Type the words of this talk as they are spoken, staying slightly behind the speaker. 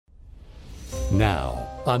Now,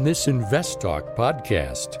 on this Invest Talk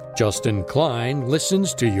podcast, Justin Klein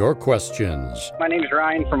listens to your questions. My name is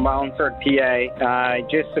Ryan from Wallingford, PA. I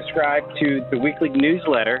just subscribed to the weekly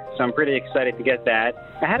newsletter, so I'm pretty excited to get that.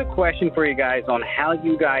 I had a question for you guys on how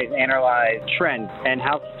you guys analyze trends and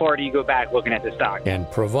how far do you go back looking at the stock? And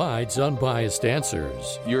provides unbiased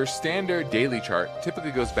answers. Your standard daily chart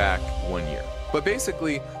typically goes back 1 year. But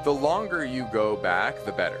basically, the longer you go back,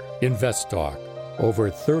 the better. Invest Talk. Over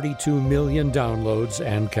 32 million downloads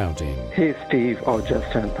and counting. Hey, Steve or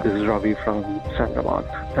Justin. This is Ravi from San Ramon.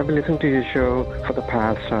 I've been listening to your show for the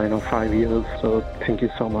past, 5 years, so thank you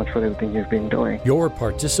so much for everything you've been doing. Your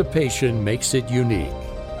participation makes it unique.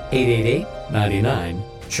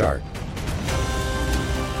 888-99-CHART.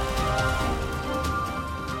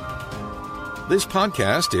 This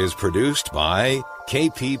podcast is produced by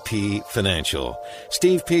KPP Financial.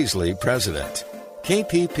 Steve Peasley, President.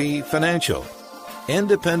 KPP Financial.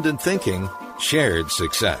 Independent thinking, shared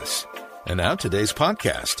success. And now today's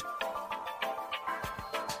podcast.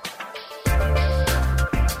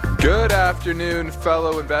 Good afternoon,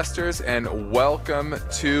 fellow investors, and welcome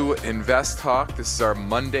to Invest Talk. This is our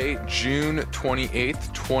Monday, June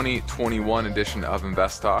 28th, 2021 edition of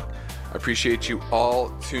Invest Talk. I appreciate you all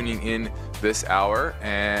tuning in this hour,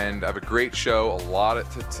 and I have a great show, a lot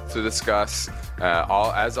to discuss.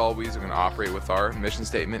 As always, we're going to operate with our mission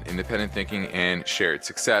statement, independent thinking and shared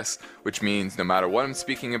success, which means no matter what I'm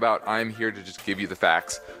speaking about, I'm here to just give you the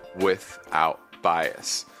facts without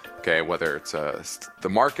bias. Okay, whether it's the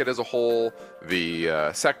market as a whole,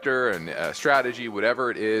 the sector and strategy,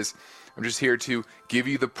 whatever it is, I'm just here to give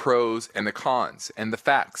you the pros and the cons and the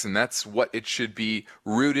facts, and that's what it should be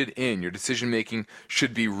rooted in. Your decision making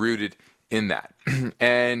should be rooted in that.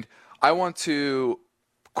 And I want to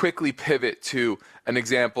quickly pivot to an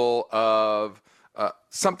example of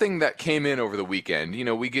something that came in over the weekend. You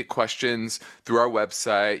know, we get questions through our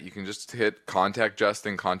website. You can just hit contact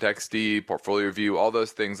Justin, contact Steve, portfolio review, all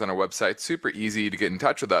those things on our website. Super easy to get in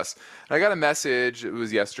touch with us. And I got a message, it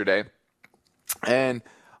was yesterday, and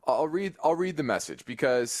I'll read the message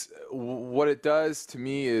because what it does to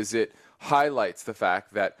me is it highlights the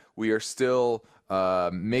fact that we are still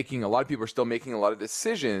a lot of people are still making a lot of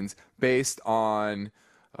decisions based on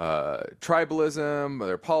tribalism,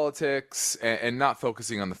 their politics, and not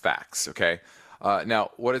focusing on the facts, okay?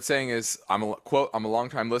 Now, what it's saying is, I'm a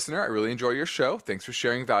longtime listener. I really enjoy your show. Thanks for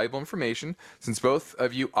sharing valuable information. Since both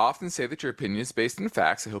of you often say that your opinion is based in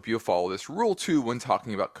facts, I hope you'll follow this rule too when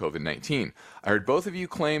talking about COVID-19. I heard both of you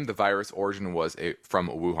claim the virus origin was from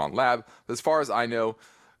a Wuhan lab, but as far as I know,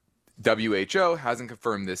 WHO hasn't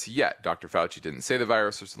confirmed this yet. Dr. Fauci didn't say the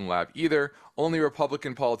virus was in the lab either. Only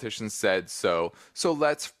Republican politicians said so. So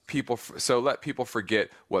let people forget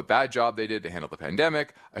what bad job they did to handle the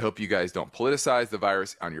pandemic. I hope you guys don't politicize the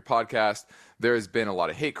virus on your podcast. There has been a lot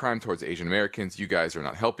of hate crime towards Asian Americans. You guys are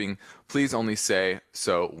not helping. Please only say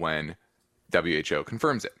so when WHO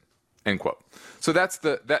confirms it. End quote. So that's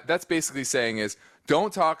basically saying is,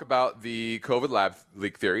 don't talk about the COVID lab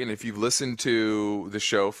leak theory. And if you've listened to the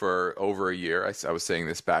show for over a year, I was saying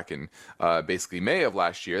this back in basically May of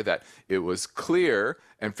last year, that it was clear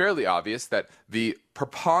and fairly obvious that the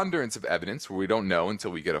preponderance of evidence, where we don't know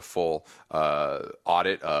until we get a full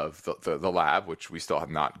audit of the lab, which we still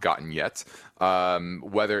have not gotten yet,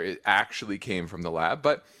 whether it actually came from the lab.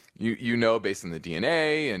 But you know, based on the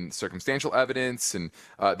DNA and circumstantial evidence, and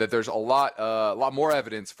that there's a lot more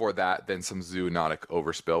evidence for that than some zoonotic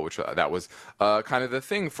overspill, which that was kind of the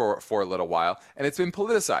thing for a little while, and it's been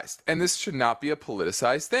politicized. And this should not be a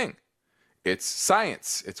politicized thing. It's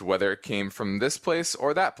science. It's whether it came from this place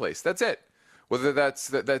or that place. That's it. Whether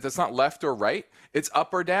that's not left or right, it's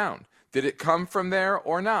up or down. Did it come from there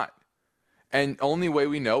or not? And only way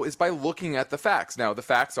we know is by looking at the facts. Now, the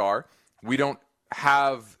facts are, we don't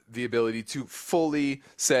have the ability to fully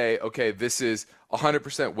say, okay, this is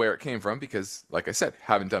 100% where it came from because, like I said,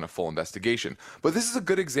 haven't done a full investigation. But this is a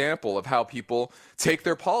good example of how people take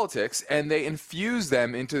their politics and they infuse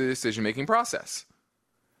them into the decision-making process.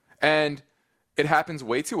 And it happens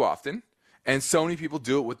way too often, and so many people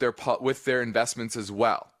do it with their investments as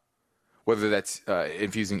well. Whether that's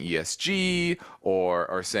infusing ESG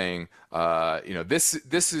or saying,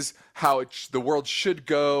 this is how the world should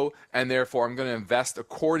go, and therefore I'm going to invest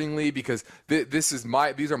accordingly because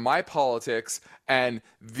these are my politics, and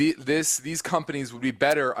these companies would be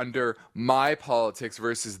better under my politics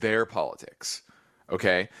versus their politics.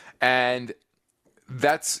 Okay, and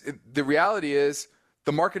that's the reality is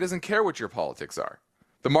the market doesn't care what your politics are.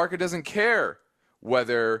 The market doesn't care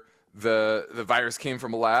whether the virus came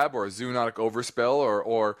from a lab or a zoonotic overspill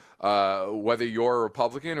or whether you're a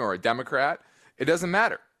Republican or a Democrat. It doesn't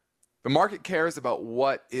matter. The market cares about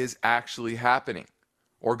what is actually happening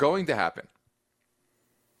or going to happen.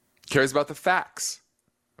 Cares about the facts,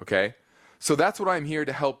 okay? So that's what I'm here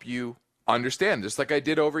to help you understand, just like I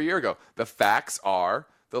did over a year ago. The facts are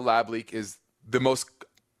the lab leak is the most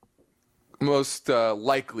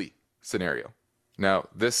likely scenario. Now,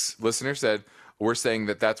 this listener said, we're saying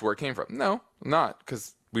that that's where it came from. No, not,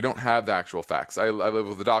 because we don't have the actual facts. I live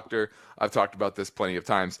with a doctor. I've talked about this plenty of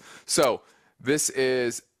times. So this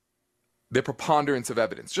is the preponderance of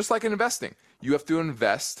evidence. Just like in investing, you have to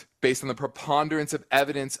invest based on the preponderance of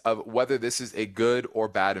evidence of whether this is a good or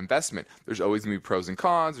bad investment. There's always going to be pros and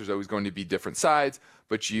cons. There's always going to be different sides,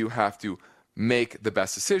 but you have to make the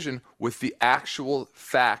best decision with the actual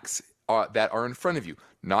facts that are in front of you,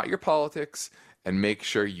 not your politics, and make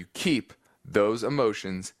sure you keep those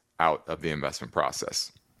emotions out of the investment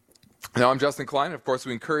process. Now, I'm Justin Klein. Of course,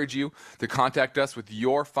 we encourage you to contact us with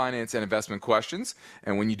your finance and investment questions.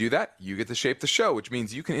 And when you do that, you get to shape the show, which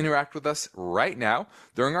means you can interact with us right now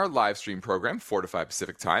during our live stream program, 4 to 5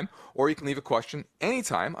 Pacific time, or you can leave a question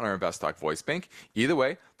anytime on our Invest Talk voice bank. Either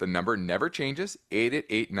way, the number never changes,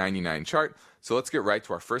 888-99-CHART. So let's get right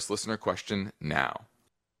to our first listener question now.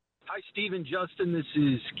 Hi, Steve and Justin. This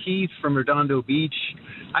is Keith from Redondo Beach.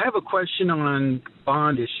 I have a question on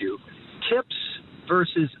bond issue. TIPS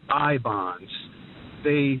versus I bonds.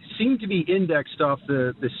 They seem to be indexed off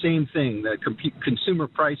the same thing, the consumer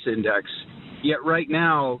price index. Yet right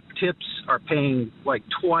now, TIPS are paying like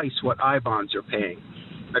twice what I bonds are paying.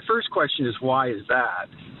 My first question is, why is that?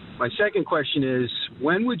 My second question is,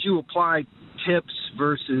 when would you apply TIPS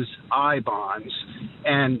versus I bonds,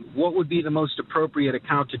 and what would be the most appropriate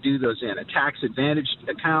account to do those in? A tax-advantaged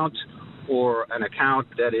account or an account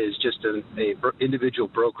that is just an individual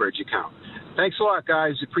brokerage account? Thanks a lot,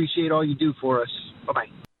 guys. Appreciate all you do for us. Bye-bye.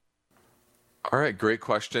 All right, great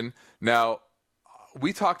question. Now,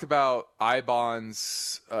 we talked about I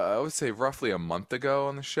bonds, I would say roughly a month ago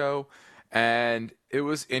on the show, and it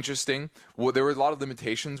was interesting. Well, there were a lot of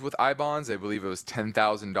limitations with I bonds. I believe it was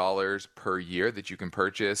 $10,000 per year that you can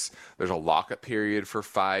purchase. There's a lockup period for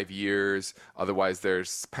 5 years. Otherwise,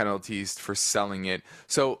 there's penalties for selling it.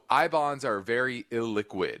 So I bonds are very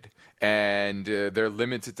illiquid, and they're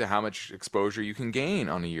limited to how much exposure you can gain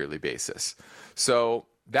on a yearly basis. So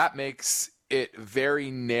that makes it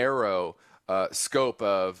very narrow scope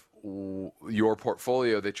of your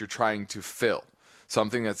portfolio that you're trying to fill.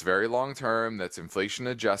 Something that's very long term, that's inflation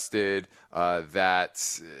adjusted, but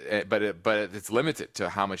it's limited to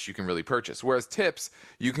how much you can really purchase. Whereas TIPS,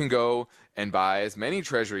 you can go and buy as many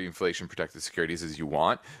Treasury inflation protected securities as you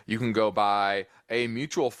want. You can go buy a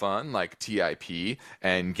mutual fund like TIP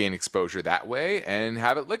and gain exposure that way and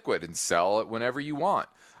have it liquid and sell it whenever you want.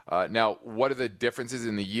 Now, what are the differences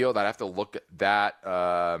in the yield? I'd have to look at that,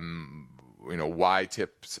 why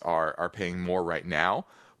TIPS are paying more right now.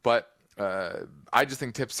 But I just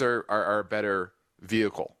think TIPS are a better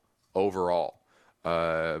vehicle overall.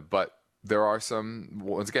 But there are some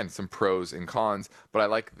pros and cons, but I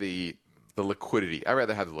like the liquidity. I'd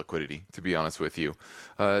rather have the liquidity, to be honest with you.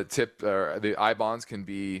 The I bonds can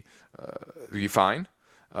be fine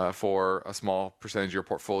for a small percentage of your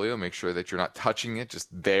portfolio. Make sure that you're not touching it,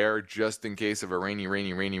 just in case of a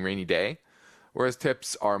rainy day. Whereas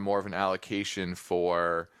TIPS are more of an allocation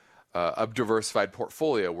for a diversified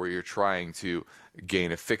portfolio where you're trying to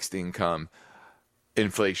gain a fixed income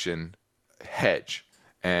inflation hedge,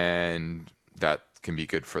 and that can be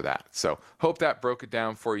good for that. So hope that broke it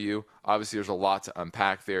down for you. Obviously, there's a lot to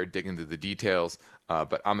unpack there, dig into the details,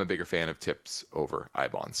 but I'm a bigger fan of TIPS over I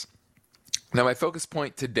bonds. Now, my focus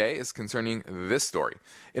point today is concerning this story.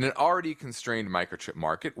 In an already constrained microchip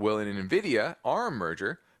market, will an Nvidia ARM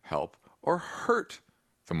merger help or hurt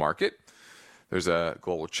the market? There's a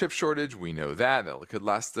global chip shortage. We know that could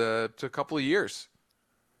last to a couple of years.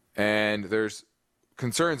 And there's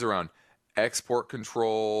concerns around export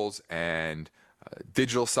controls and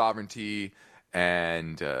digital sovereignty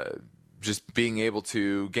and just being able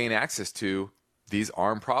to gain access to these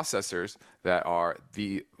ARM processors that are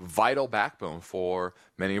the vital backbone for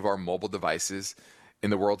many of our mobile devices in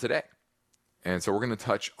the world today. And so we're going to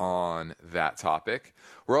touch on that topic.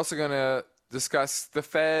 We're also going to discuss the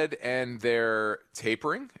Fed and their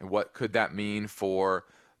tapering and what could that mean for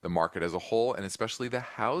the market as a whole, and especially the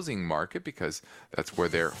housing market, because that's where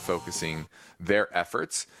they're focusing their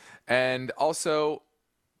efforts. And also,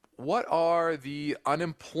 what are the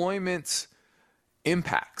unemployment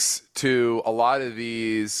impacts to a lot of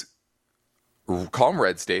these calm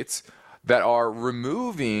red states that are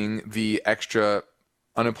removing the extra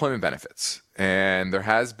unemployment benefits? And there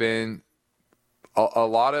has been a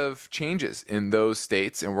lot of changes in those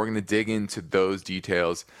states, and we're going to dig into those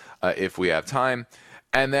details if we have time.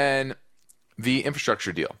 And then the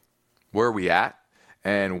infrastructure deal. Where are we at?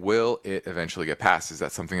 And will it eventually get passed? Is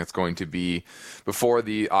that something that's going to be before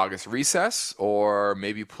the August recess, or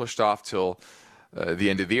maybe pushed off till the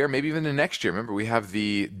end of the year, maybe even the next year? Remember, we have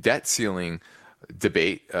the debt ceiling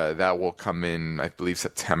debate that will come in, I believe,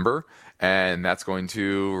 September, and that's going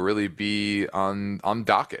to really be on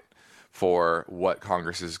docket for what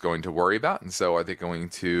Congress is going to worry about. And so are they going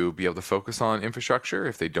to be able to focus on infrastructure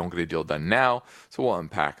if they don't get a deal done now? So we'll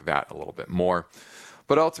unpack that a little bit more.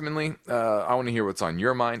 But ultimately, I want to hear what's on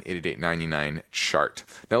your mind, 888-99-CHART.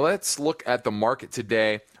 Now let's look at the market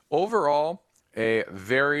today. Overall, a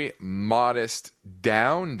very modest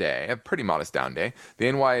down day, a pretty modest down day. The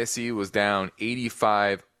NYSE was down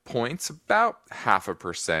 85 points, about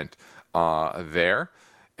 0.5% there.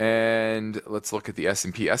 And let's look at the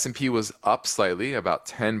S&P. S&P was up slightly, about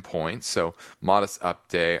 10 points, so modest up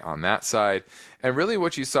day on that side. And really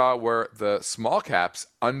what you saw were the small caps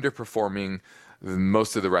underperforming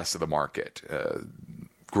most of the rest of the market.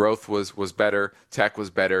 Growth was better, tech was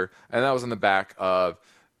better, and that was on the back of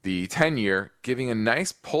the 10-year giving a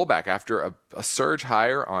nice pullback after a surge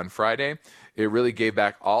higher on Friday. It really gave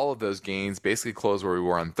back all of those gains, basically closed where we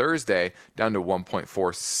were on Thursday, down to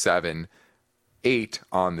 1.478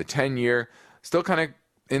 on the 10-year. Still kind of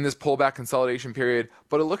in this pullback consolidation period,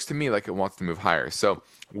 but it looks to me like it wants to move higher. So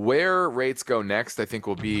where rates go next, I think,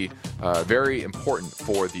 will be very important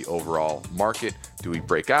for the overall market. Do we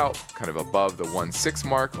break out kind of above the 1.6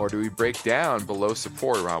 mark, or do we break down below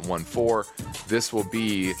support around 1.4? This will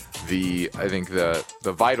be the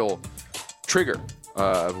vital trigger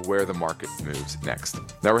of where the market moves next.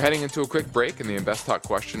 Now we're heading into a quick break, and the Invest Talk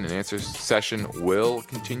question and answer session will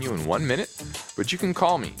continue in 1 minute, but you can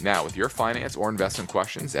call me now with your finance or investment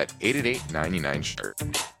questions at 888-99-CHART.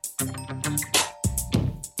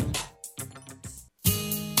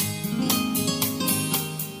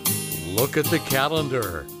 Look at the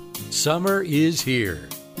calendar. Summer is here.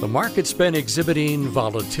 The market's been exhibiting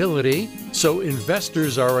volatility, so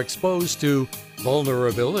investors are exposed to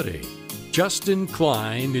vulnerability. Justin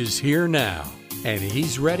Klein is here now, and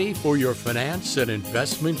he's ready for your finance and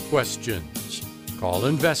investment questions. Call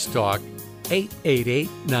Invest Talk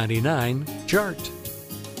 888-99-CHART.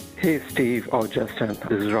 Hey, Steve or Justin.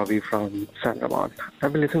 This is Ravi from San Ramon.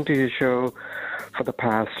 I've been listening to your show for the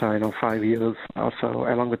past, 5 years or so,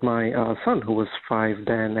 along with my son, who was 5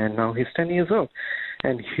 then, and now he's 10 years old.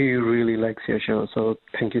 And he really likes your show, so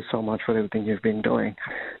thank you so much for everything you've been doing.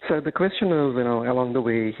 So the question is, along the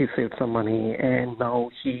way, he saved some money, and now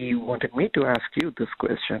he wanted me to ask you this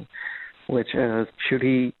question, which is, should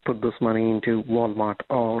he put this money into Walmart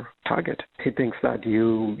or Target? He thinks that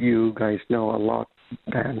you guys know a lot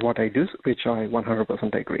than what I do, which I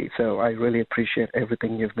 100% agree. So I really appreciate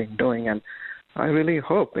everything you've been doing, and I really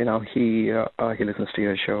hope, he listens to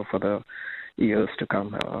your show for the years to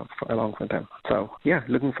come along with them. So, yeah,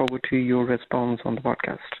 looking forward to your response on the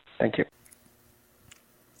podcast. Thank you.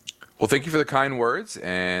 Well, thank you for the kind words,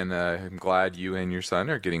 and I'm glad you and your son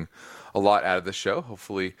are getting a lot out of the show.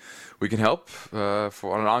 Hopefully we can help on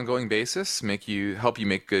an ongoing basis, help you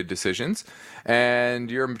make good decisions.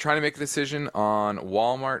 And you're trying to make a decision on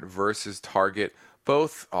Walmart versus Target.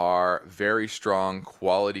 Both are very strong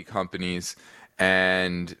quality companies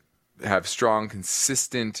and have strong,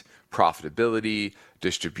 consistent profitability,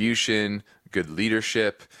 distribution, good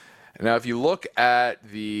leadership. Now, if you look at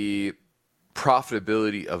the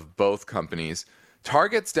profitability of both companies,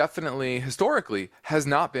 Target's definitely, historically, has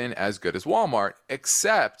not been as good as Walmart,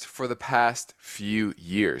 except for the past few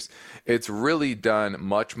years. It's really done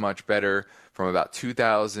much, much better from about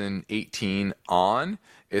 2018 on.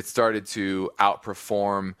 It started to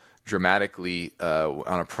outperform dramatically from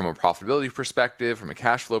a profitability perspective, from a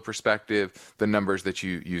cash flow perspective, the numbers that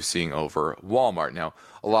you're seeing over Walmart. Now,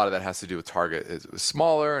 a lot of that has to do with Target is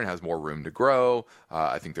smaller and has more room to grow.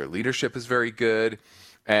 I think their leadership is very good.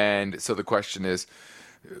 And so the question is,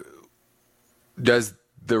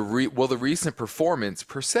 will the recent performance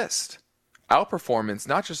persist? Outperformance,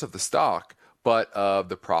 not just of the stock, but of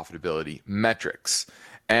the profitability metrics.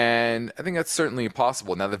 And I think that's certainly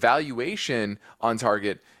possible. Now, the valuation on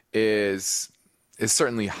Target is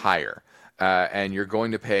certainly higher, and you're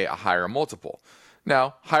going to pay a higher multiple.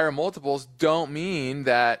 Now, higher multiples don't mean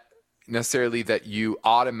that necessarily that you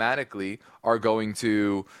automatically are going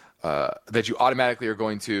to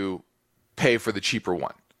pay for the cheaper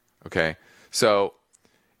one. Okay, so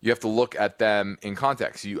you have to look at them in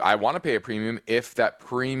context. I want to pay a premium if that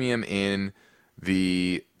premium in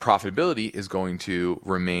the profitability is going to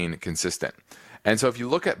remain consistent. And so if you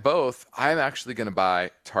look at both, I'm actually going to buy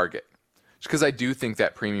Target. Just because I do think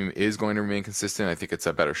that premium is going to remain consistent. I think it's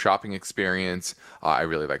a better shopping experience. I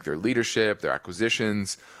really like their leadership, their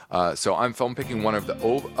acquisitions. So if I'm picking one of the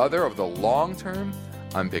other of the long term,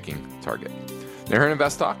 I'm picking Target. Now here at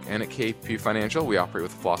Invest Talk and at KP Financial, we operate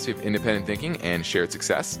with a philosophy of independent thinking and shared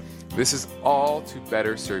success. This is all to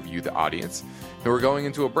better serve you, the audience. And we're going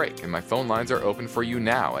into a break, and my phone lines are open for you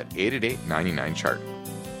now at 888-99-CHART.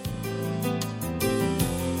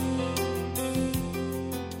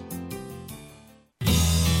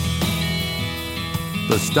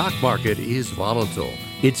 The stock market is volatile.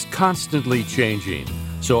 It's constantly changing.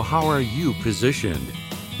 So how are you positioned?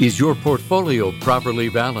 Is your portfolio properly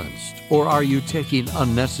balanced, or are you taking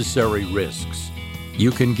unnecessary risks?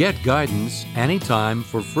 You can get guidance anytime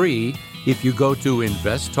for free if you go to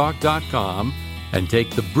investtalk.com and take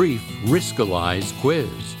the brief Riskalyze quiz.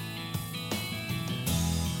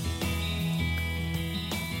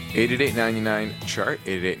 888-99-CHART,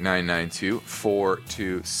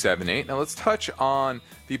 888-992-4278. Now let's touch on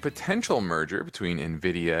the potential merger between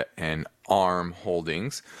Nvidia and ARM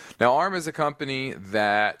Holdings. Now ARM is a company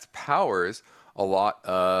that powers a lot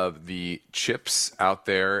of the chips out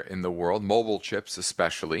there in the world, mobile chips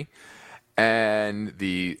especially. And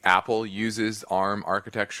the Apple uses ARM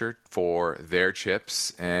architecture for their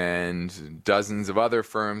chips, and dozens of other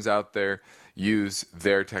firms out there use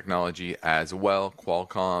their technology as well,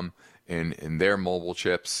 Qualcomm in their mobile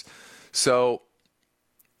chips. So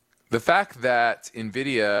the fact that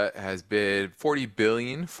Nvidia has bid $40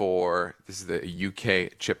 billion for, this is the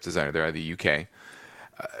UK chip designer, they're out of the UK,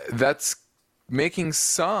 that's making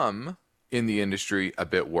some in the industry a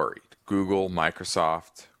bit worried. Google,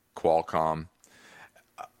 Microsoft, Qualcomm.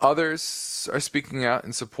 Others are speaking out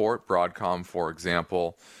in support, Broadcom, for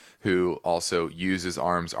example, who also uses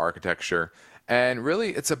ARM's architecture. And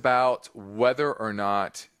really, it's about whether or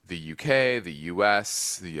not the UK, the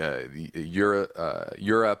US,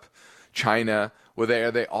 Europe, China,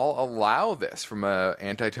 whether they all allow this from an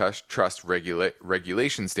antitrust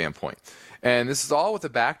regulation standpoint. And this is all with the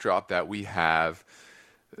backdrop that we have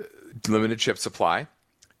limited chip supply.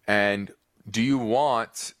 And do you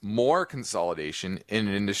want more consolidation in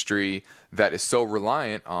an industry that is so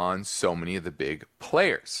reliant on so many of the big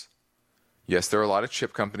players? Yes, there are a lot of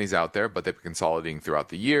chip companies out there, but they've been consolidating throughout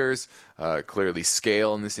the years. Clearly,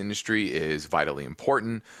 scale in this industry is vitally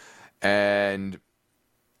important, and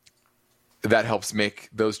that helps make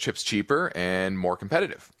those chips cheaper and more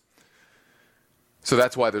competitive. So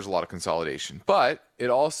that's why there's a lot of consolidation. But it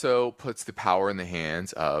also puts the power in the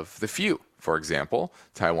hands of the few. For example,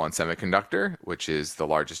 Taiwan Semiconductor, which is the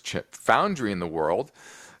largest chip foundry in the world,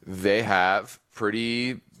 they have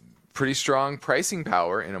pretty strong pricing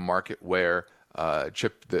power in a market where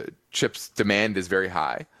the chips demand is very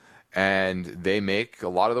high, and they make a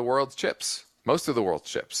lot of the world's chips, most of the world's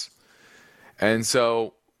chips. And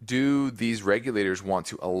so do these regulators want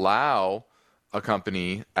to allow a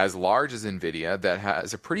company as large as Nvidia that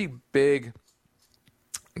has a pretty big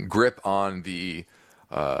grip on the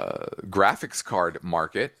graphics card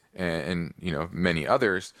market and many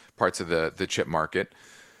others parts of the chip market?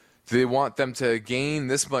 Do they want them to gain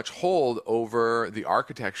this much hold over the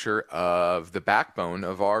architecture of the backbone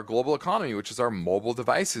of our global economy, which is our mobile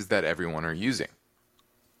devices that everyone are using?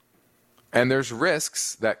 And there's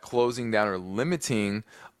risks that closing down or limiting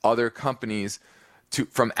other companies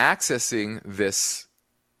from accessing this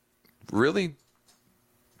really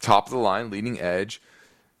top of the line, leading edge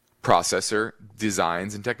processor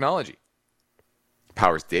designs and technology.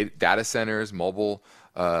 Powers data centers, mobile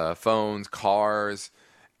phones, cars,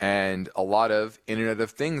 and a lot of Internet of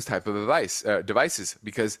Things type of devices,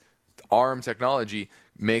 because ARM technology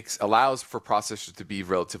allows for processors to be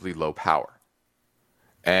relatively low power.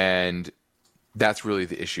 And that's really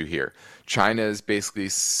the issue here. China has basically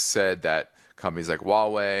said that companies like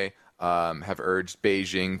Huawei have urged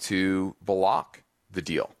Beijing to block the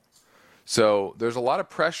deal. So there's a lot of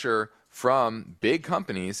pressure from big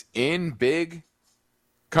companies in big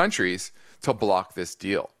countries to block this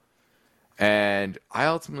deal. And I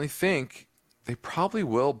ultimately think they probably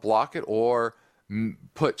will block it or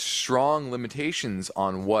put strong limitations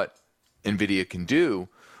on what Nvidia can do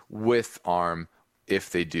with ARM if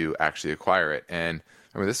they do actually acquire it. And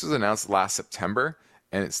this was announced last September,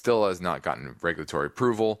 and it still has not gotten regulatory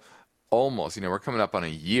approval. Almost, we're coming up on a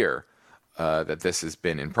year that this has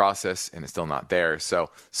been in process, and it's still not there. So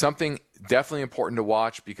something definitely important to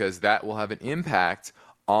watch, because that will have an impact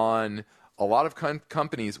on a lot of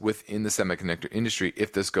companies within the semiconductor industry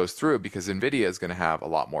if this goes through, because Nvidia is going to have a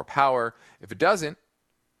lot more power. If it doesn't,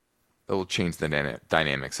 it'll change the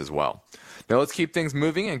dynamics as well. Now let's keep things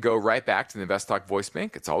moving and go right back to the Invest Talk voice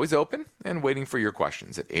bank. It's always open and waiting for your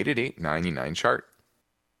questions at 888-99-CHART.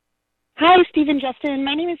 Hi, Steve and Justin.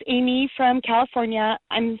 My name is Amy from California.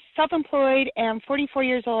 I'm self-employed and 44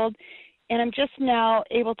 years old, and I'm just now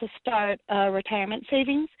able to start retirement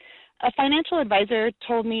savings. A financial advisor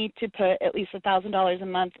told me to put at least $1,000 a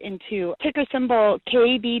month into ticker symbol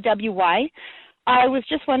KBWY. I was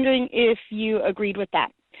just wondering if you agreed with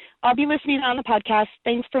that. I'll be listening on the podcast.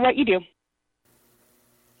 Thanks for what you do.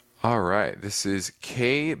 All right, this is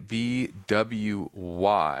KBWY.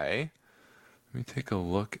 Let me take a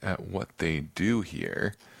look at what they do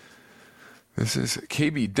here. This is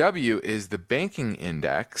KBW is the banking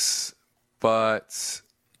index, but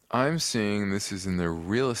I'm seeing this is in the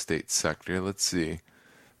real estate sector. Let's see.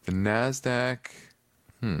 The NASDAQ.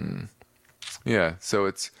 Yeah, so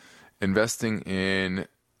it's investing in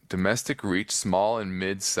domestic reach, small and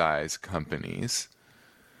mid-sized companies.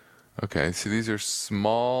 Okay, so these are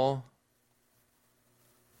small.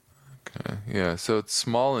 Okay, yeah, so it's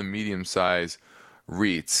small and medium-sized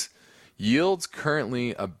REITs. Yields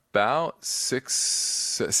currently about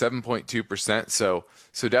 7.2%, so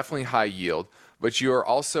definitely high yield. But you are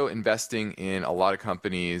also investing in a lot of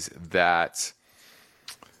companies that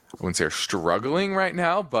I wouldn't say are struggling right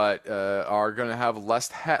now, but are going to have less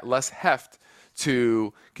heft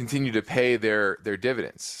to continue to pay their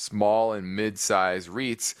dividends. Small and mid-sized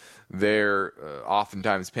REITs, they're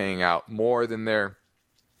oftentimes paying out more than their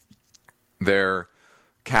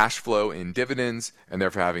cash flow in dividends, and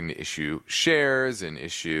therefore having to issue shares and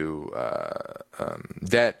issue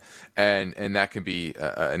debt, and that can be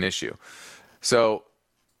an issue. So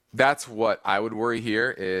that's what I would worry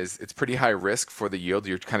here. Is it's pretty high risk for the yield.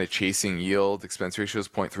 You're kind of chasing yield. Expense ratio is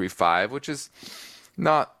 0.35, which is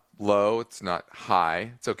not low. It's not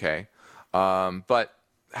high. It's okay. But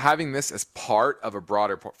having this as part of a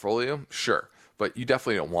broader portfolio, sure. But you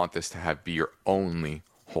definitely don't want this to be your only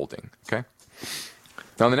holding. Okay.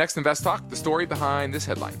 Now, on the next Invest Talk, the story behind this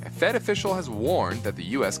headline. A Fed official has warned that the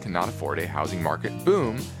U.S. cannot afford a housing market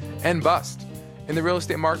boom and bust. In the real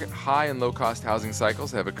estate market, high and low-cost housing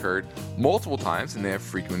cycles have occurred multiple times, and they have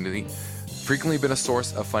frequently been a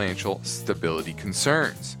source of financial stability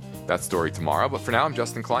concerns. That story tomorrow, but for now, I'm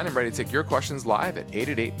Justin Klein. I'm ready to take your questions live at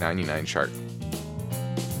 888-99-CHART.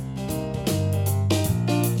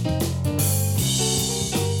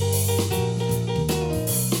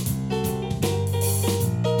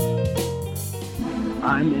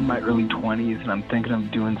 I'm in my early 20s, and I'm thinking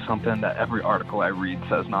of doing something that every article I read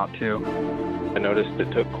says not to. I noticed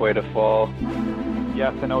it took quite a fall.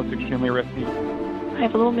 Yes, I know it's extremely risky. I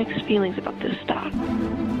have a little mixed feelings about this stock.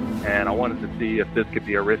 And I wanted to see if this could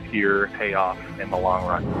be a riskier payoff in the long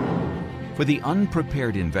run. For the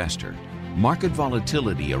unprepared investor, market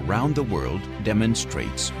volatility around the world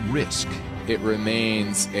demonstrates risk. It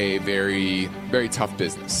remains a very, very tough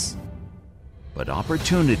business. But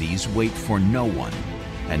opportunities wait for no one.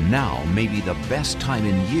 And now may be the best time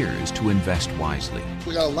in years to invest wisely.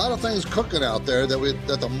 We got a lot of things cooking out there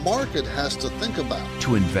that the market has to think about.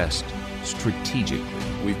 To invest strategically.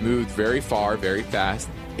 We've moved very far, very fast.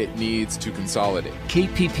 It needs to consolidate.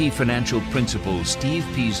 KPP Financial Principals Steve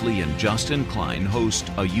Peasley and Justin Klein host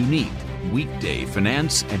a unique weekday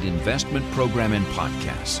finance and investment program and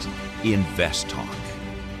podcast, Invest Talk.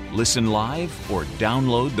 Listen live or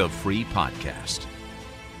download the free podcast.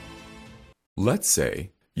 Let's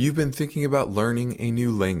say you've been thinking about learning a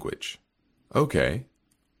new language. Okay,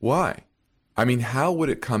 why? I mean, how would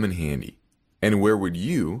it come in handy? And where would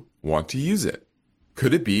you want to use it?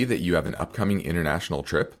 Could it be that you have an upcoming international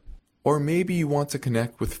trip? Or maybe you want to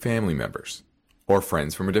connect with family members or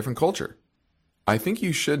friends from a different culture? I think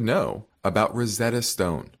you should know about Rosetta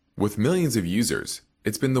Stone. With millions of users,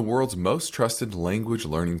 it's been the world's most trusted language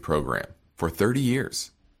learning program for 30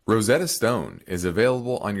 years. Rosetta Stone is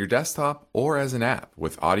available on your desktop or as an app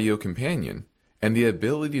with audio companion and the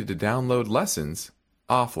ability to download lessons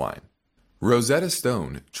offline. Rosetta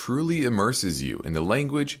Stone truly immerses you in the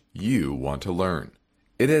language you want to learn.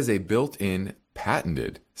 It has a built-in,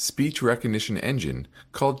 patented speech recognition engine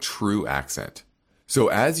called True Accent. So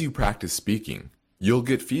as you practice speaking, you'll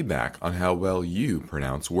get feedback on how well you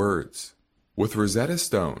pronounce words. With Rosetta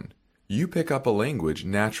Stone, you pick up a language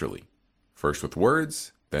naturally, first with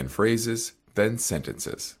words, then phrases, then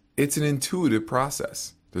sentences. It's an intuitive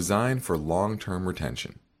process designed for long-term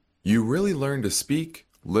retention. You really learn to speak,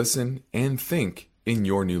 listen, and think in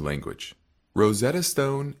your new language. Rosetta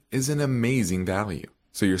Stone is an amazing value,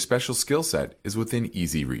 so your special skill set is within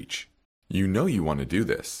easy reach. You know you want to do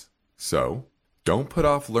this, so don't put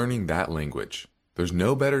off learning that language. There's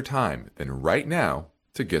no better time than right now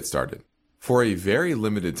to get started. For a very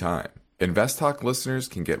limited time, InvestTalk listeners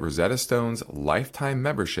can get Rosetta Stone's lifetime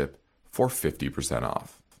membership for 50%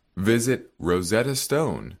 off. Visit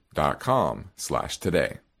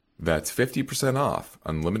rosettastone.com/today. That's 50% off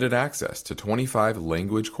unlimited access to 25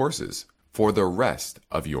 language courses for the rest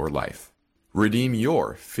of your life. Redeem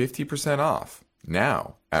your 50% off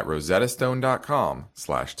now at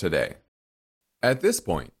rosettastone.com/today. At this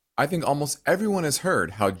point, I think almost everyone has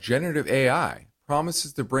heard how generative AI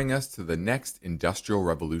promises to bring us to the next industrial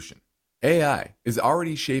revolution. AI is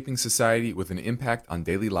already shaping society with an impact on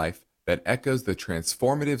daily life that echoes the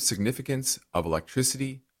transformative significance of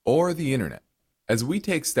electricity or the internet. As we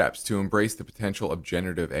take steps to embrace the potential of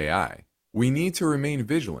generative AI, we need to remain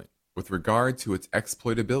vigilant with regard to its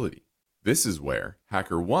exploitability. This is where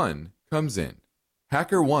HackerOne comes in.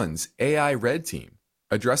 HackerOne's AI Red Team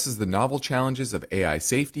addresses the novel challenges of AI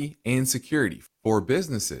safety and security for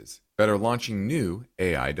businesses that are launching new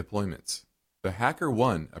AI deployments. The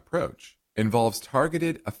HackerOne approach involves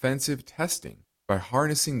targeted offensive testing by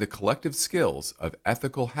harnessing the collective skills of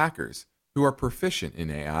ethical hackers who are proficient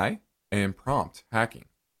in AI and prompt hacking.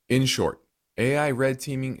 In short, AI red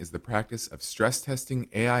teaming is the practice of stress testing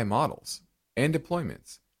AI models and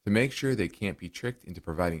deployments to make sure they can't be tricked into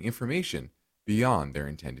providing information beyond their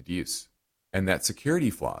intended use, and that security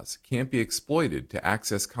flaws can't be exploited to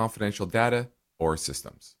access confidential data or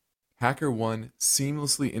systems. HackerOne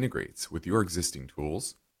seamlessly integrates with your existing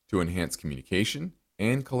tools to enhance communication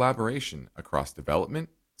and collaboration across development,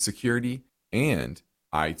 security, and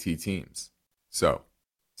IT teams. So,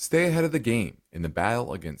 stay ahead of the game in the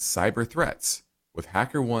battle against cyber threats with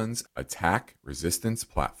HackerOne's attack resistance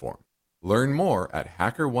platform. Learn more at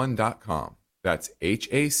hackerone.com. That's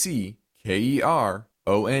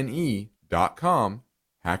HackerOne.com,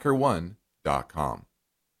 hackerone.com.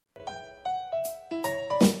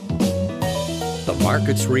 The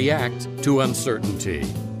markets react to uncertainty.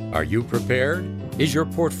 Are you prepared? Is your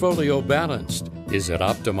portfolio balanced? Is it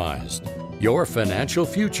optimized? Your financial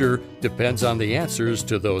future depends on the answers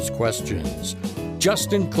to those questions.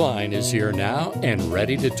 Justin Klein is here now and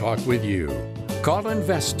ready to talk with you. Call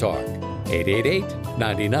InvestTalk,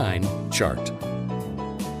 888-99-CHART.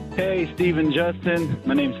 Hey, Steve and Justin.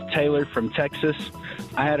 My name's Taylor from Texas.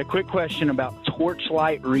 I had a quick question about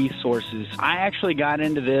Torchlight Resources. I actually got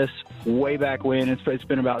into this way back when. It's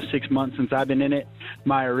been about 6 months since I've been in it.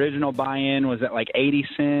 My original buy-in was at like 80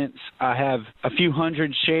 cents. I have a few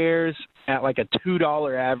hundred shares at like a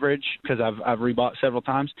 $2 average because I've rebought several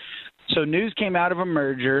times. So news came out of a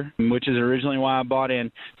merger, which is originally why I bought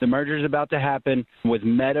in. The merger is about to happen with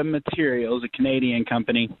Meta Materials, a Canadian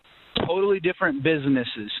company. Totally different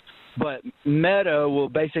businesses. But Meta will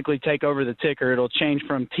basically take over the ticker. It'll change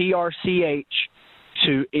from TRCH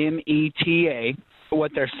to META.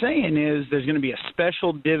 What they're saying is there's going to be a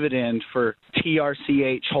special dividend for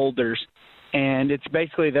TRCH holders, and it's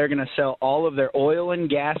basically they're going to sell all of their oil and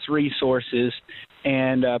gas resources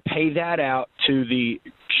and pay that out to the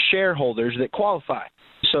shareholders that qualify.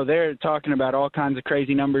 So they're talking about all kinds of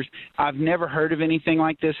crazy numbers. I've never heard of anything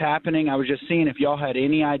like this happening. I was just seeing if y'all had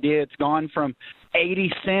any idea. It's gone from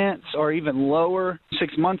 80 cents or even lower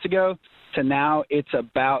 6 months ago to now it's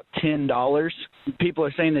about $10. People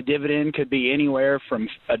are saying the dividend could be anywhere from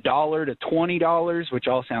 $1 to $20, which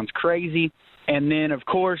all sounds crazy. And then, of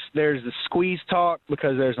course, there's the squeeze talk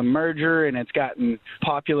because there's a merger and it's gotten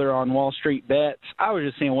popular on Wall Street bets. I was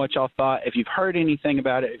just seeing what y'all thought. If you've heard anything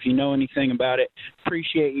about it, if you know anything about it,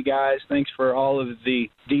 appreciate you guys. Thanks for all of the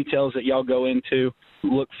details that y'all go into.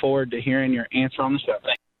 Look forward to hearing your answer on the show.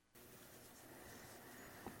 Thanks.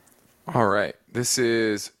 All right. This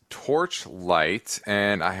is Torchlight,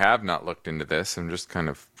 and I have not looked into this. I'm just kind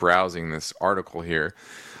of browsing this article here.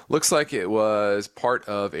 Looks like it was part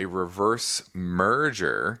of a reverse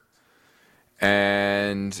merger,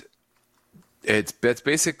 and it's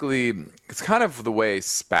basically it's kind of the way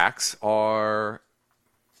SPACs are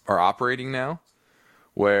operating now,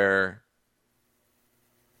 where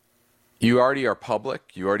you already are public,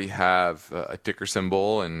 you already have a ticker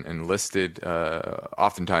symbol and listed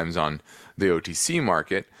oftentimes on the OTC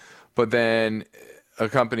market, but then a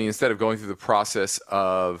company, instead of going through the process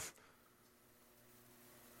of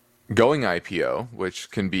going IPO, which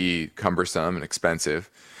can be cumbersome and expensive,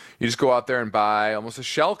 you just go out there and buy almost a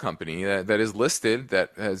shell company that is listed,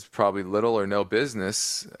 that has probably little or no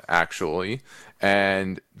business actually,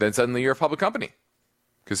 and then suddenly you're a public company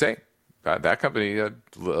because hey, that company a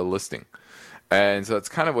listing. And so that's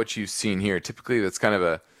kind of what you've seen here. Typically that's kind of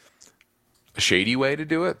a shady way to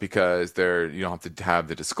do it because you don't have to have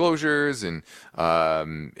the disclosures, and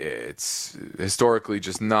it's historically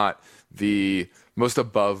just not the most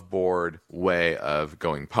above board way of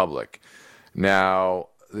going public. Now,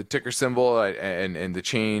 the ticker symbol and the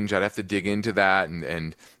change, I'd have to dig into that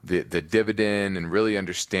and the dividend and really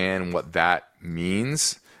understand what that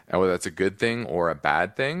means and whether that's a good thing or a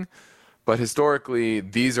bad thing. But historically,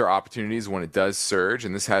 these are opportunities when it does surge,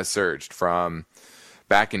 and this has surged from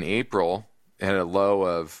back in April. It had a low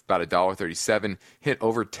of about $1.37, hit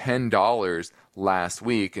over $10 last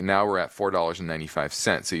week, and now we're at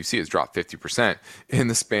 $4.95. So you see it's dropped 50% in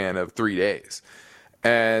the span of 3 days.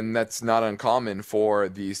 And that's not uncommon for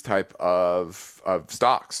these type of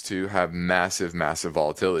stocks to have massive, massive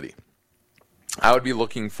volatility. I would be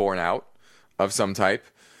looking for an out of some type,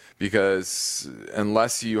 because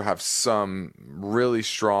unless you have some really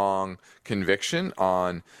strong conviction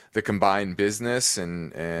on the combined business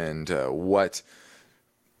and what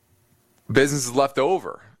business is left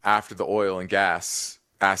over after the oil and gas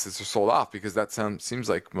assets are sold off, because that seems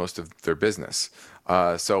like most of their business.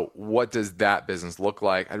 So what does that business look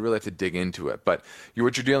like? I'd really have to dig into it. But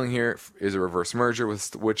what you're dealing here is a reverse merger,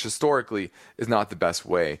 which historically is not the best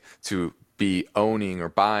way to be owning or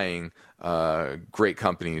buying great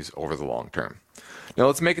companies over the long term. Now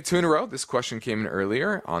let's make it 2 in a row. This question came in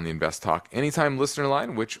earlier on the Invest Talk Anytime listener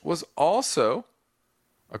line, which was also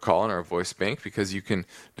a call on our voice bank, because you can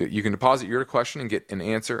deposit your question and get an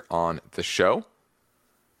answer on the show.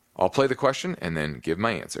 I'll play the question and then give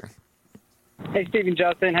my answer. Hey, Stephen,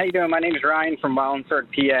 Justin. How you doing? My name is Ryan from Wallingford,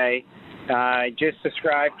 PA. I just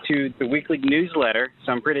subscribed to the weekly newsletter,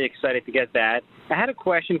 so I'm pretty excited to get that. I had a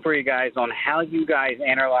question for you guys on how you guys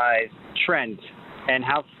analyze trends and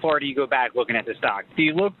how far do you go back looking at the stock. Do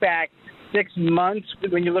you look back 6 months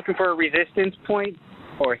when you're looking for a resistance point,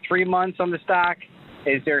 or 3 months on the stock?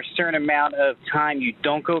 Is there a certain amount of time you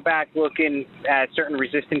don't go back looking at certain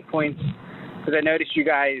resistance points? Because I noticed you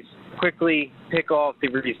guys quickly pick off the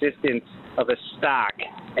resistance of a stock,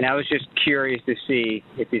 and I was just curious to see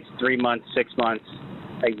if it's 3 months, 6 months,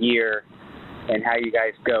 a year, and how you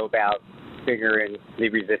guys go about figuring the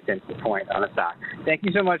resistance point on a stock. Thank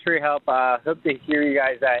you so much for your help. Hope to hear you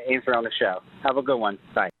guys answer on the show. Have a good one.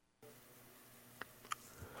 Bye.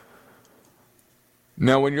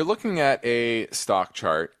 Now, when you're looking at a stock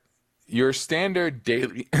chart, your standard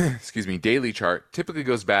daily daily chart typically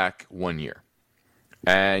goes back 1 year.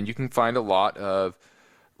 And you can find a lot of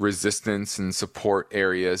resistance and support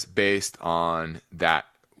areas based on that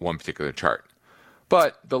one particular chart.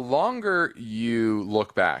 But the longer you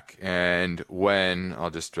look back, and when I'll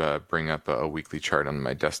just bring up a weekly chart on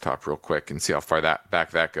my desktop real quick and see how far back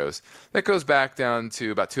that goes. That goes back down to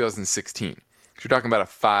about 2016. So you're talking about a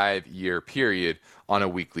 5-year period on a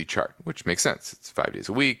weekly chart, which makes sense. It's 5 days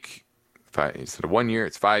a week. Instead of 1 year,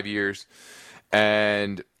 it's 5 years.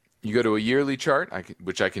 And you go to a yearly chart,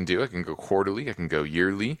 which I can do. I can go quarterly. I can go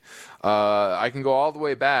yearly. I can go all the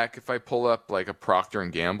way back. If I pull up like a Procter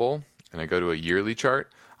 & Gamble and I go to a yearly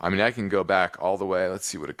chart, I mean, I can go back all the way. Let's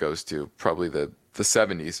see what it goes to. Probably the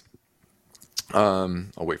 70s.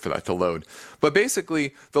 I'll wait for that to load. But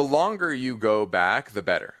basically, the longer you go back, the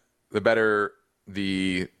better. The better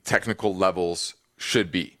the technical levels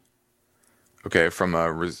should be. Okay, from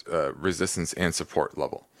a resistance and support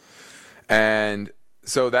level. And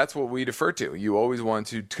so that's what we defer to. You always want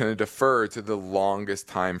to kind of defer to the longest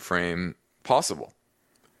time frame possible.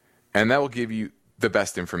 And that will give you the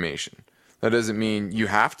best information. That doesn't mean you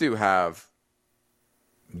have to have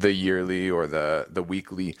the yearly or the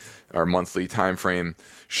weekly or monthly time frame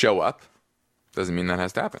show up. Doesn't mean that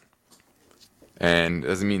has to happen. And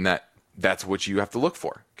doesn't mean that that's what you have to look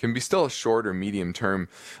for. It can be still a short or medium term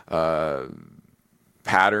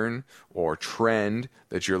pattern or trend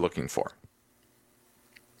that you're looking for.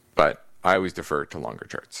 But I always defer to longer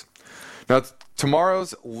charts. Now,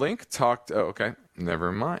 tomorrow's link talked... Oh, okay.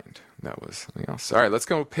 Never mind. That was something else. All right, let's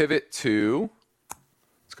go pivot to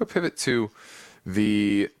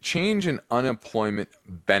the change in unemployment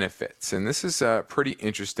benefits. And this is pretty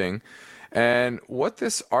interesting. And what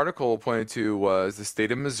this article pointed to was the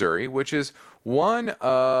state of Missouri, which is one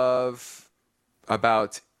of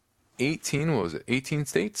about 18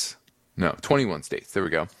 states? No, 21 states. There we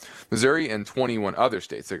go. Missouri and 21 other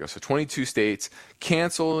states. There we go. So 22 states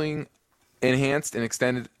canceling enhanced and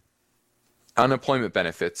extended unemployment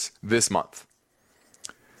benefits this month.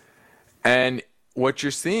 And what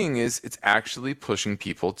you're seeing is it's actually pushing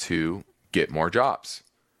people to get more jobs.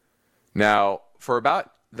 Now, for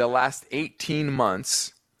about the last 18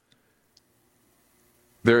 months,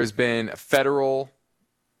 there has been federal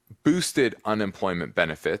boosted unemployment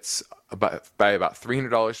benefits by about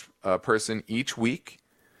 $300 a person each week.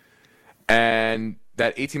 And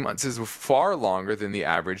that 18 months is far longer than the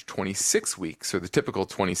average 26 weeks, or the typical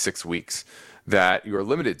 26 weeks that you are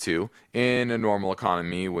limited to in a normal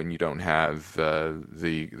economy when you don't have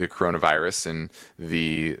the coronavirus and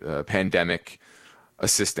the pandemic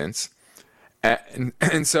assistance.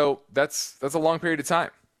 And so that's a long period of time.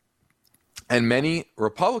 And many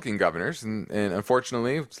Republican governors, and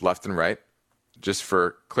unfortunately, it's left and right, just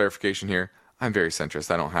for clarification here, I'm very centrist.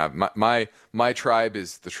 I don't have my tribe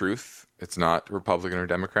is the truth. It's not Republican or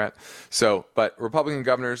Democrat. So, but Republican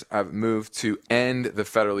governors have moved to end the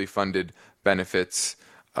federally funded benefits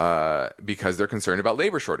because they're concerned about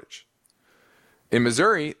labor shortage. In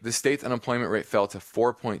Missouri, the state's unemployment rate fell to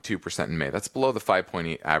 4.2% in May. That's below the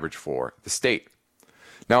 5.8 average for the state.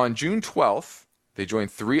 Now, on June 12th, they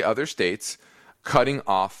joined 3 other states cutting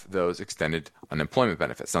off those extended unemployment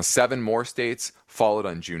benefits. Now, 7 more states followed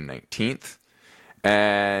on June 19th,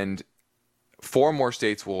 and 4 more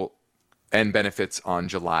states will end benefits on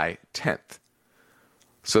July 10th.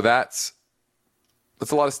 So that's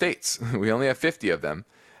a lot of states. We only have 50 of them.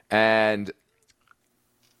 And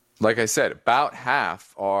like I said, about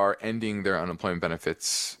half are ending their unemployment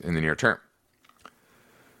benefits in the near term.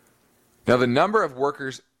 Now, the number of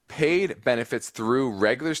workers paid benefits through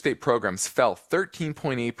regular state programs fell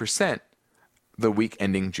 13.8% the week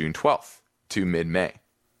ending June 12th to mid-May.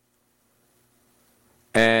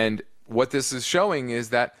 And what this is showing is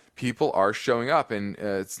that people are showing up, and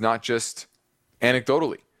it's not just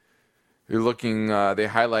anecdotally. You're looking, they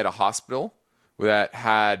highlight a hospital that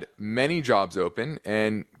had many jobs open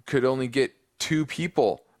and could only get 2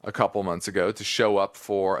 people a couple months ago to show up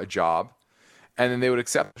for a job, and then they would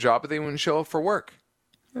accept the job, but they wouldn't show up for work.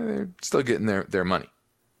 They're still getting their money.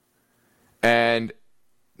 And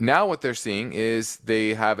now what they're seeing is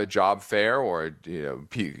they have a job fair or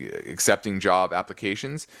accepting job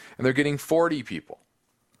applications, and they're getting 40 people.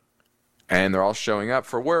 And they're all showing up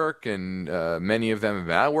for work, and many of them have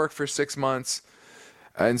been out of work for 6 months.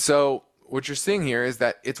 And so what you're seeing here is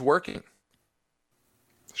that it's working.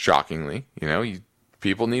 Shockingly,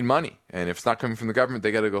 people need money. And if it's not coming from the government,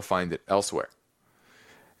 they got to go find it elsewhere.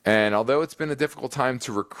 And although it's been a difficult time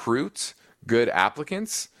to recruit good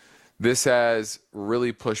applicants, this has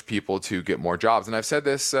really pushed people to get more jobs. And I've said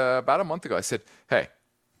this about a month ago. I said, hey,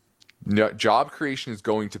 job creation is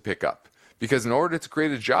going to pick up. Because in order to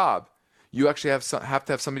create a job, you actually have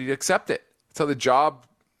to have somebody to accept it. That's how the job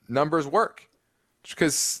numbers work. Just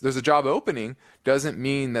because there's a job opening doesn't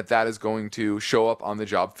mean that is going to show up on the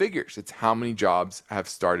job figures. It's how many jobs have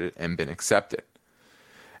started and been accepted.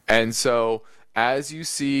 And so as you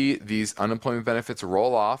see these unemployment benefits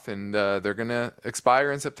roll off, and they're going to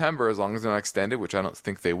expire in September as long as they're not extended, which I don't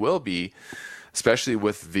think they will be, especially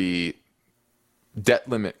with the debt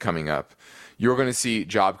limit coming up, you're going to see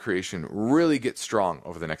job creation really get strong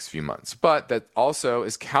over the next few months. But that also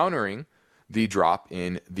is countering the drop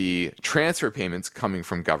in the transfer payments coming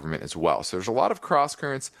from government as well. So there's a lot of cross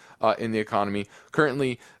currents in the economy.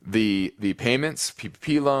 Currently, the payments,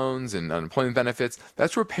 PPP loans and unemployment benefits,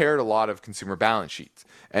 that's repaired a lot of consumer balance sheets.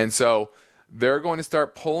 And so they're going to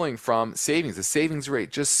start pulling from savings. The savings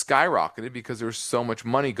rate just skyrocketed because there was so much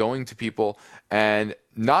money going to people and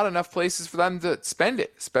not enough places for them to spend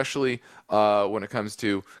it, especially when it comes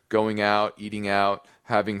to going out, eating out,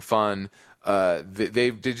 having fun.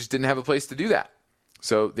 They just didn't have a place to do that.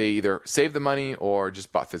 So they either saved the money or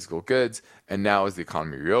just bought physical goods. And now as the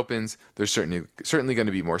economy reopens, there's certainly going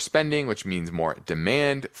to be more spending, which means more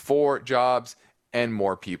demand for jobs and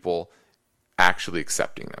more people actually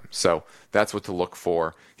accepting them. So that's what to look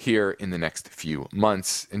for here in the next few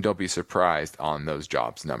months. And don't be surprised on those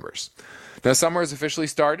jobs numbers. Now, summer has officially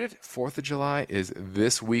started. 4th of July is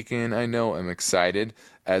this weekend. I know I'm excited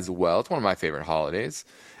as well. It's one of my favorite holidays.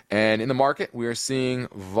 And in the market, we are seeing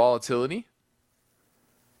volatility.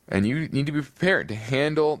 And you need to be prepared to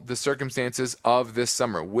handle the circumstances of this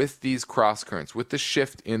summer with these cross currents, with the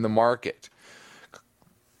shift in the market.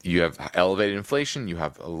 You have elevated inflation. You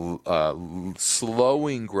have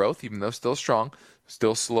slowing growth, even though still strong,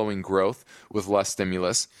 still slowing growth with less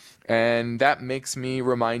stimulus. And that makes me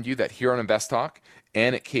remind you that here on Invest Talk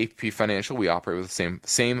and at KP Financial, we operate with the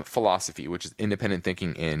same philosophy, which is independent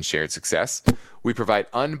thinking and shared success. We provide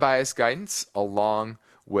unbiased guidance along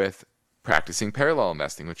with practicing parallel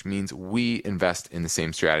investing, which means we invest in the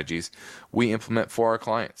same strategies we implement for our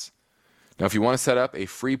clients. Now, if you want to set up a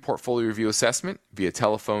free portfolio review assessment via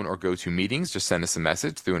telephone or GoToMeetings, just send us a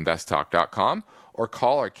message through investtalk.com or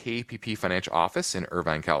call our KPP Financial office in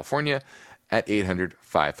Irvine, California at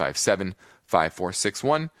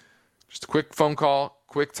 800-557-5461. Just a quick phone call,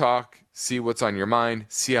 quick talk, see what's on your mind,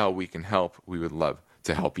 see how we can help. We would love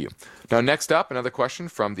to help you. Now, next up, another question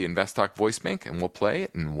from the Invest Talk voice bank, and we'll play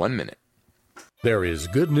it in 1 minute. There is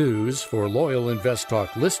good news for loyal Invest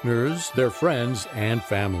Talk listeners, their friends, and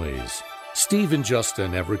families. Steve and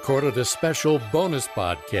Justin have recorded a special bonus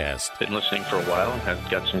podcast. Been listening for a while and have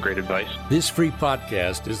got some great advice. This free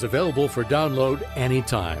podcast is available for download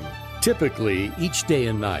anytime. Typically, each day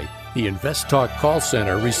and night, the Invest Talk call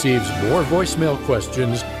center receives more voicemail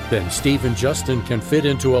questions than Steve and Justin can fit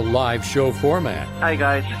into a live show format. Hi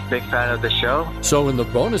guys, big fan of the show. So in the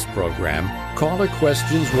bonus program, caller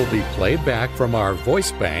questions will be played back from our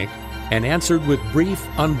voice bank and answered with brief,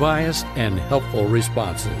 unbiased, and helpful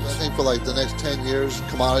responses. I think for like the next 10 years,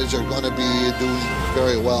 commodities are going to be doing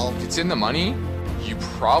very well. If it's in the money, you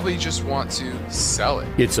probably just want to sell it.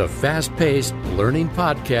 It's a fast-paced learning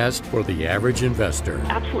podcast for the average investor.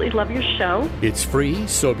 Absolutely love your show. It's free,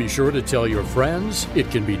 so be sure to tell your friends.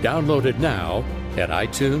 It can be downloaded now at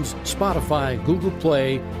iTunes, Spotify, Google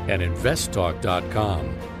Play, and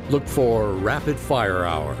investtalk.com. Look for Rapid Fire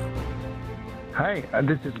Hour. Hi,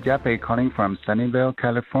 this is Jeppe calling from Sunnyvale,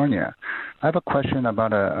 California. I have a question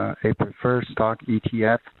about a preferred stock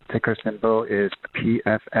ETF. Ticker symbol is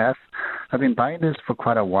PFF. I've been buying this for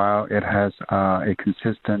quite a while. It has a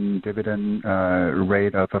consistent dividend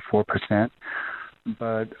rate of 4%,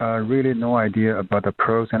 but really no idea about the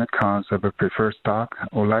pros and cons of a preferred stock. I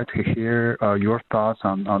would like to hear your thoughts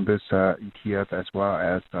on this ETF as well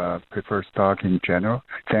as preferred stock in general.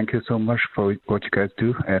 Thank you so much for what you guys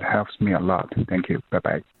do. It helps me a lot. Thank you.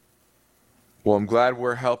 Bye-bye. Well, I'm glad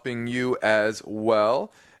we're helping you as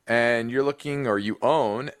well. And you're looking, or you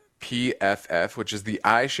own PFF, which is the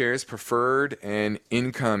iShares Preferred and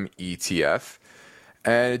Income ETF.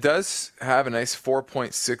 And it does have a nice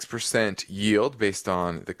 4.6% yield based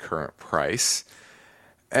on the current price.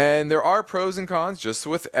 And there are pros and cons, just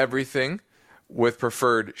with everything, with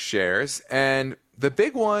preferred shares. And the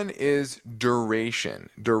big one is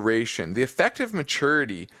duration. The effective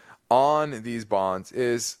maturity on these bonds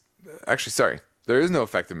is, actually, sorry, there is no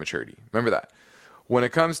effective maturity. Remember that. When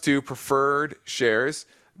it comes to preferred shares,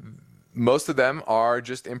 most of them are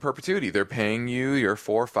just in perpetuity. They're paying you your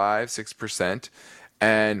 4, 5, 6%,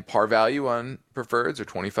 and par value on preferreds are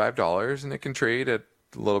 $25, and it can trade at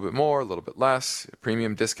a little bit more, a little bit less,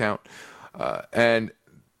 premium discount. And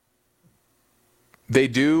they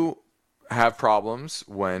do have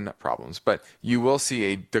but you will see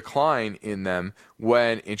a decline in them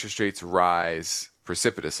when interest rates rise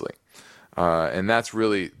precipitously. And that's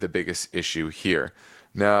really the biggest issue here.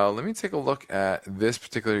 Now, let me take a look at this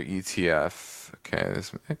particular ETF. Okay,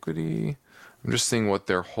 there's equity. I'm just seeing what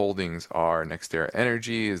their holdings are. NextEra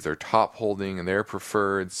Energy is their top holding, and their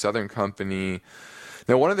preferred Southern Company.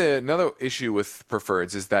 Now, another issue with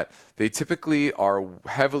preferreds is that they typically are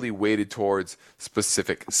heavily weighted towards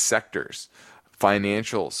specific sectors.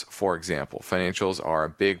 Financials, for example. Financials are a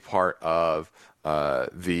big part of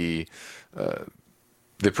the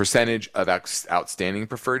percentage of outstanding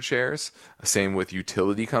preferred shares, same with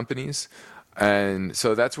utility companies. And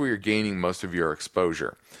so that's where you're gaining most of your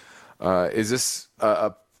exposure. Is this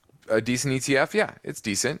a decent ETF? Yeah, it's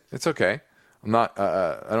decent. It's okay. I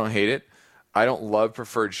don't hate it. I don't love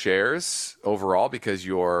preferred shares overall because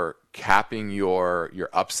you're capping your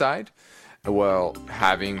upside. Well,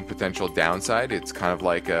 having potential downside, it's kind of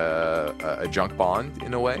like a junk bond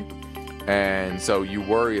in a way. And so you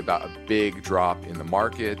worry about a big drop in the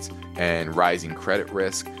market and rising credit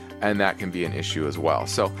risk, and that can be an issue as well.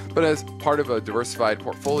 So, but as part of a diversified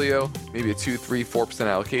portfolio, maybe a 2, 3, 4%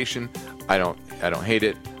 allocation, I don't hate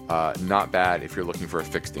it. Not bad if you're looking for a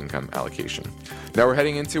fixed income allocation. Now we're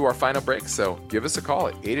heading into our final break, so give us a call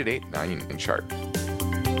at 888-99-CHART.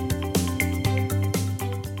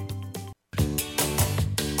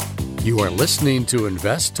 You are listening to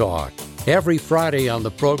Invest Talk. Every Friday on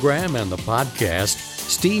the program and the podcast,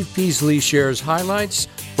 Steve Peasley shares highlights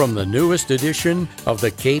from the newest edition of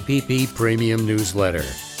the KPP Premium Newsletter.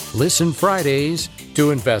 Listen Fridays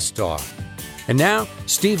to Invest Talk. And now,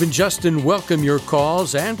 Steve and Justin welcome your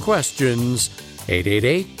calls and questions.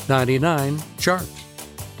 888-99-CHART.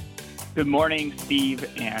 Good morning, Steve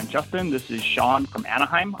and Justin. This is Sean from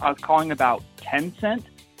Anaheim. I was calling about Tencent,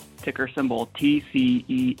 ticker symbol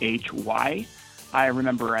TCEHY. I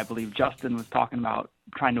remember, I believe Justin was talking about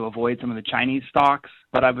trying to avoid some of the Chinese stocks,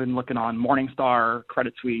 but I've been looking on Morningstar,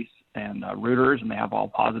 Credit Suisse, and Reuters, and they have all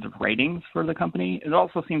positive ratings for the company. It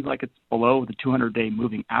also seems like it's below the 200-day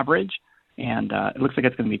moving average, and it looks like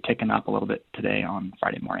it's going to be ticking up a little bit today on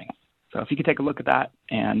Friday morning. So if you could take a look at that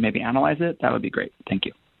and maybe analyze it, that would be great. Thank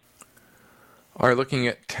you. All right, looking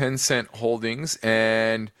at Tencent Holdings,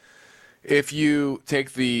 and If you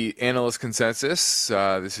take the analyst consensus,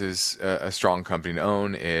 this is a strong company to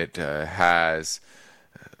own. It has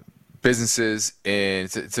businesses in,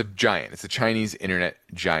 it's a giant. It's a Chinese internet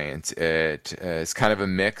giant. It is kind of a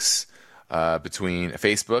mix between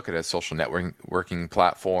Facebook. It has social networking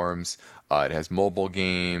platforms. It has mobile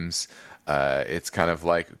games. It's kind of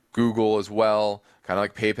like Google as well. Kind of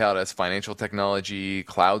like PayPal. It has financial technology,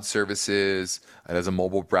 cloud services. It has a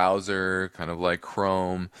mobile browser, kind of like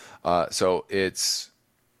Chrome. So it's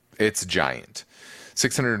giant.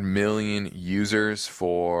 600 million users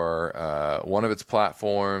for one of its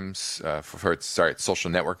platforms, for its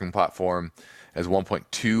social networking platform. It has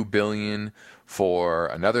 1.2 billion for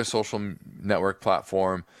another social network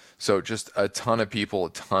platform. So just a ton of people,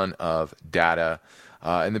 a ton of data.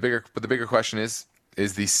 And the bigger question is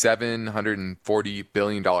the $740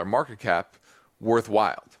 billion market cap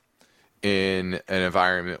worthwhile in an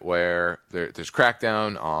environment where there's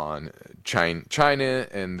crackdown on China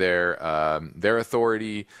and their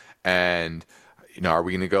authority? And are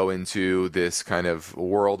we going to go into this kind of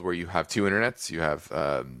world where you have two internets? You have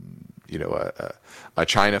a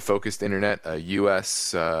China-focused internet, a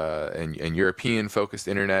U.S. and European-focused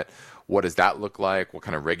internet. What does that look like? What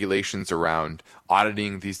kind of regulations around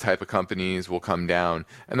auditing these type of companies will come down?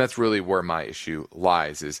 And that's really where my issue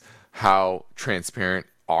lies, is how transparent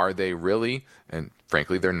are they really? And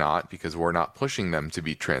frankly, they're not, because we're not pushing them to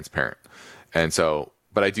be transparent. And so,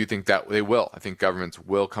 but I do think that they will. I think governments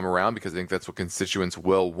will come around, because I think that's what constituents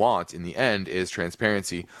will want in the end, is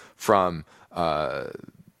transparency from the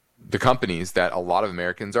companies that a lot of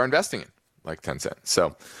Americans are investing in, like Tencent.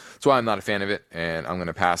 So that's why I'm not a fan of it, and I'm going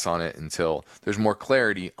to pass on it until there's more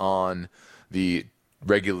clarity on the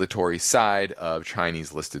regulatory side of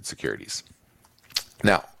Chinese listed securities.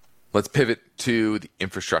 Now, let's pivot to the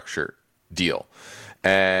infrastructure deal.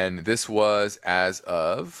 And this was as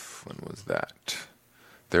of, when was that?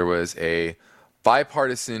 There was a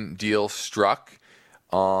bipartisan deal struck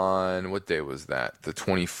on, what day was that? The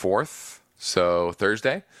 24th, so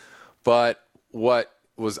Thursday. But what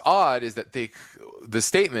was odd is that the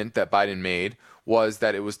statement that Biden made was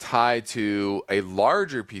that it was tied to a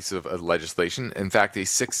larger piece of legislation. In fact, a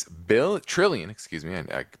 $6 trillion,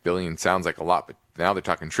 billion sounds like a lot, but now they're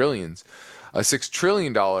talking trillions, a $6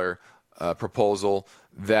 trillion proposal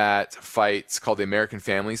that fights, called the American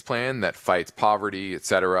Families Plan, that fights poverty,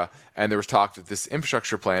 etc. And there was talk that this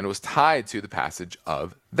infrastructure plan was tied to the passage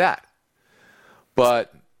of that.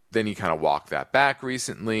 But then he kind of walked that back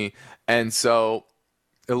recently. And so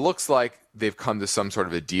it looks like they've come to some sort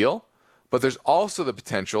of a deal. But there's also the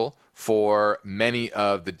potential for many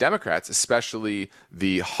of the Democrats, especially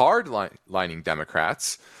the hard-lining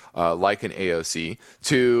Democrats, like an AOC,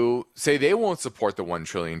 to say they won't support the $1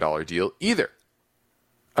 trillion deal either,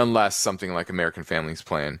 unless something like American Families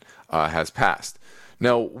Plan has passed.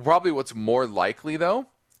 Now, probably what's more likely, though,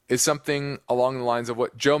 is something along the lines of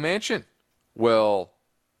what Joe Manchin will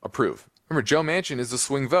approve. Remember, Joe Manchin is the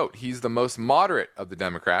swing vote. He's the most moderate of the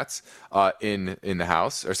Democrats in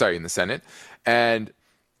the Senate. And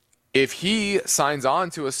if he signs on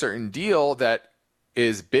to a certain deal that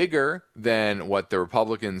is bigger than what the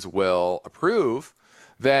Republicans will approve,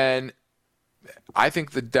 then I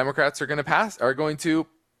think the Democrats are going to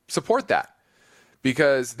support that,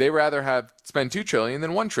 because they rather spend $2 trillion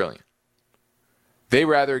than $1 trillion. They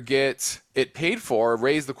rather get it paid for,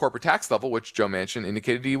 raise the corporate tax level, which Joe Manchin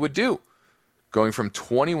indicated he would do, going from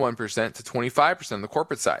 21% to 25% on the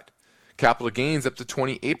corporate side. Capital gains up to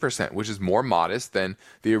 28%, which is more modest than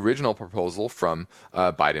the original proposal from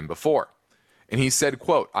Biden before. And he said,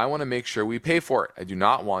 quote, "I want to make sure we pay for it. I do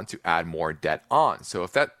not want to add more debt on." So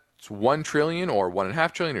if that's $1 trillion or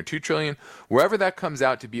 $1.5 trillion or $2 trillion, wherever that comes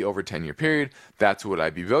out to be over a 10-year period, that's what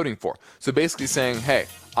I'd be voting for. So basically saying, hey,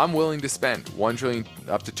 I'm willing to spend $1 trillion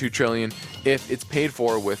up to $2 trillion if it's paid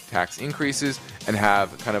for with tax increases, and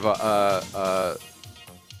have kind of a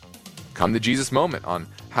come to Jesus moment on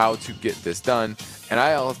how to get this done. And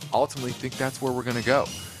I ultimately think that's where we're going to go,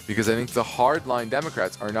 because I think the hardline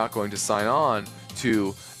Democrats are not going to sign on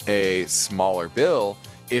to a smaller bill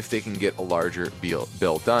if they can get a larger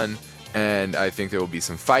bill done. And I think there will be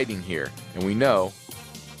some fighting here. And we know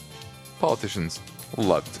politicians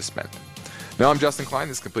love to spend. Now, I'm Justin Klein.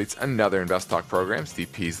 This completes another Invest Talk program.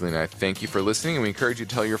 Steve Peasley and I thank you for listening, and we encourage you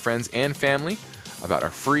to tell your friends and family about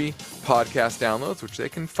our free podcast downloads, which they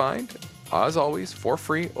can find, as always, for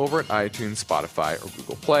free over at iTunes, Spotify, or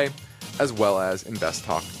Google Play, as well as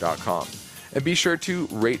investtalk.com. And be sure to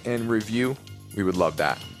rate and review. We would love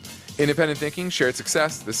that. Independent thinking, shared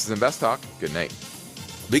success. This is Invest Talk. Good night.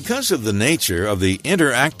 Because of the nature of the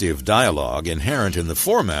interactive dialogue inherent in the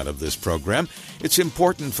format of this program, it's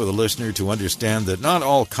important for the listener to understand that not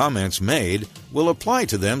all comments made will apply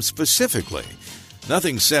to them specifically.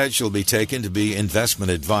 Nothing said shall be taken to be investment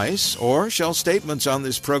advice, or shall statements on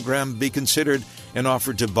this program be considered an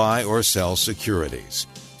offer to buy or sell securities.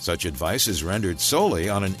 Such advice is rendered solely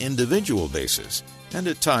on an individual basis, and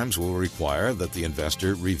at times will require that the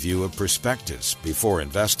investor review a prospectus before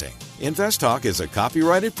investing. InvestTalk is a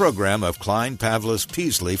copyrighted program of Klein Pavlis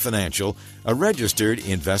Peasley Financial, a registered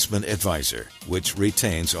investment advisor, which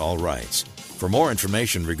retains all rights. For more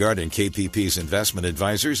information regarding KPP's investment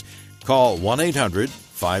advisors, call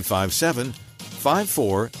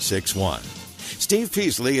 1-800-557-5461. Steve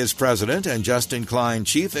Peasley is President and Justin Klein,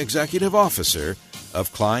 Chief Executive Officer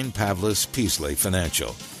of Klein Pavlis Peasley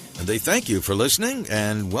Financial. And they thank you for listening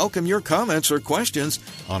and welcome your comments or questions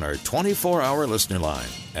on our 24-hour listener line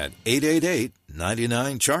at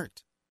 888-99-CHART.